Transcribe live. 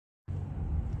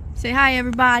Say hi,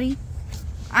 everybody.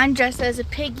 I'm dressed as a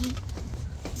piggy.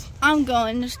 I'm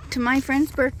going to my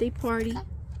friend's birthday party.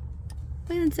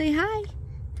 Waylon, say hi.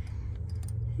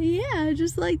 Yeah,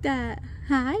 just like that.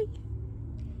 Hi.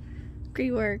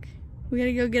 Great work. We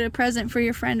gotta go get a present for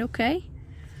your friend, okay?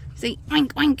 Say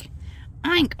oink, oink,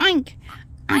 oink, oink,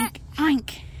 oink,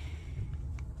 oink.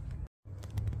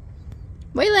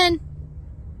 Waylon.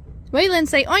 Waylon,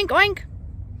 say oink, oink.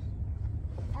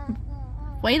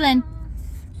 Waylon.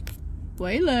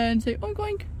 Waylon, say oink,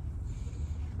 oink.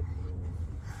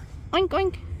 Oink,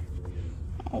 oink.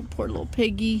 Oh, poor little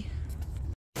piggy.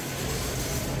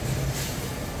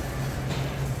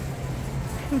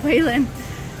 Waylon.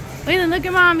 Waylon, look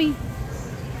at mommy.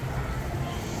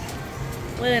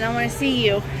 Waylon, I want to see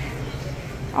you.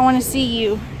 I want to see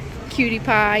you, cutie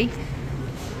pie.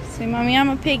 Say, mommy, I'm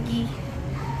a piggy.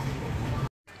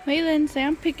 Waylon, say,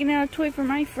 I'm picking out a toy for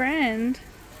my friend.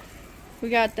 We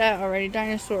got that already,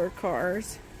 dinosaur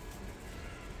cars.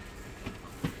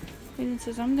 Waylon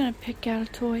says, I'm going to pick out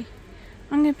a toy.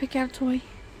 I'm going to pick out a toy.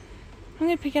 I'm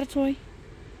going to pick out a toy.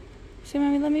 Say,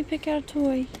 mommy, let me pick out a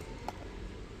toy.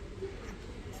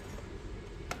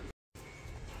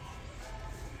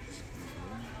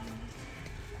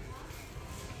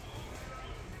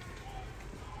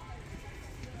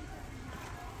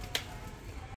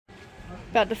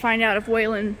 About to find out if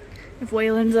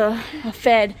Waylon's a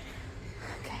fed.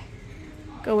 Okay.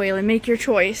 Go, Waylon, make your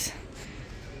choice.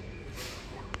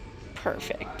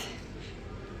 Perfect.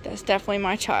 That's definitely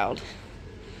my child.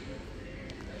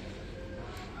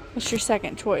 What's your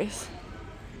second choice?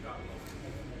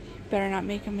 Better not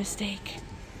make a mistake.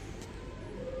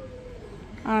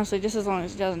 Honestly, just as long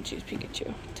as he doesn't choose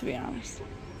Pikachu, to be honest.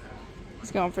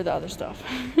 He's going for the other stuff.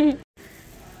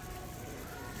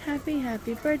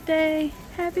 Happy birthday.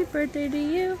 Happy birthday to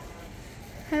you.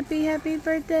 Happy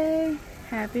birthday.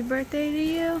 Happy birthday to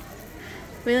you.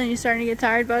 Waylon, you starting to get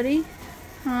tired, buddy?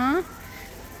 Huh?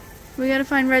 We gotta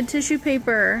find red tissue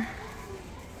paper.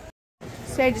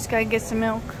 Say, I just gotta get some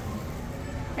milk.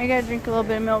 I gotta drink a little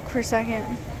bit of milk for a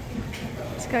second.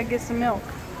 Just gotta get some milk.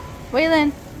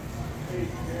 Waylon.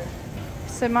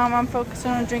 Said, Mom, I'm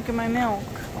focusing on drinking my milk.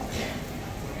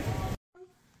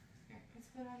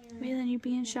 Waylon, you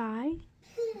being shy?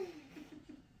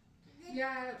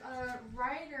 Yeah,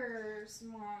 Ryder's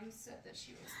mom said that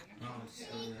she was gonna.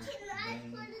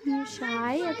 You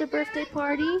shy at the birthday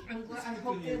party? I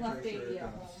hope they left baby at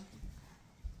home.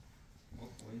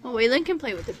 Well, Waylon can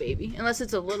play with the baby, unless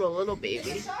it's a little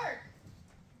baby. It's a shark!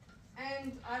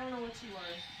 And I don't know what you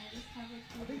are.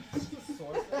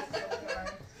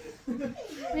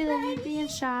 Waylon, you being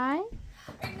shy? Are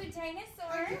you a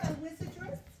dinosaur?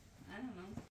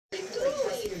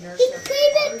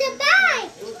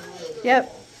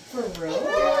 Yep. For real?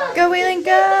 Go, Waylon,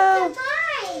 go!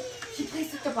 She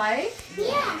plays with the bike?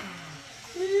 Yeah.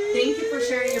 Thank you for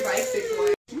sharing your bike, big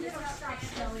boy.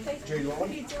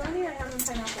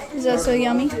 Is that so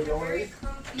yummy?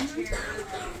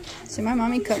 So my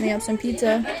mommy cut me up some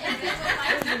pizza.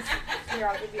 Here,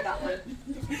 I'll give you that one.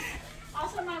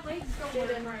 Also, my legs don't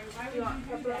work right. You want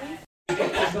pepperoni?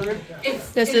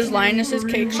 This is Linus's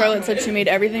cake. Charlotte said she made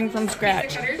everything from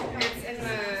scratch. It's in the...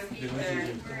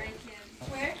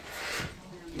 Where?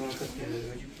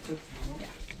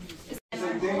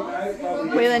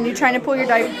 Waylon, you trying to pull your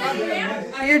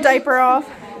diaper off?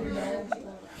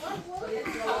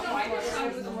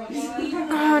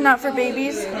 Oh, not for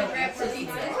babies.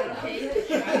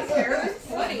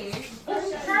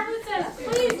 Charlotte says,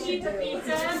 please eat the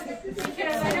pizza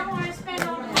because I don't want to spend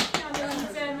all the money on the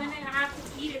pizza and then I have to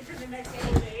eat it for the next 8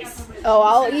 days. Oh,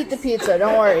 I'll eat the pizza.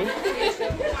 Don't worry.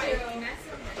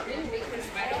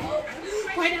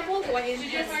 Pineapple going into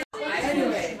this.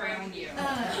 Anyway.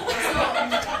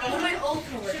 One of my old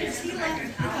coworkers, he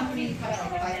left the company about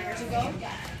 5 years ago.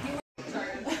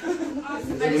 I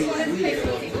just wanted to pay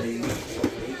for it.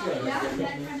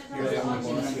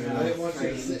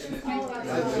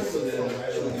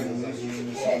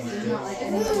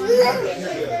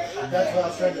 That's what I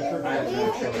was trying to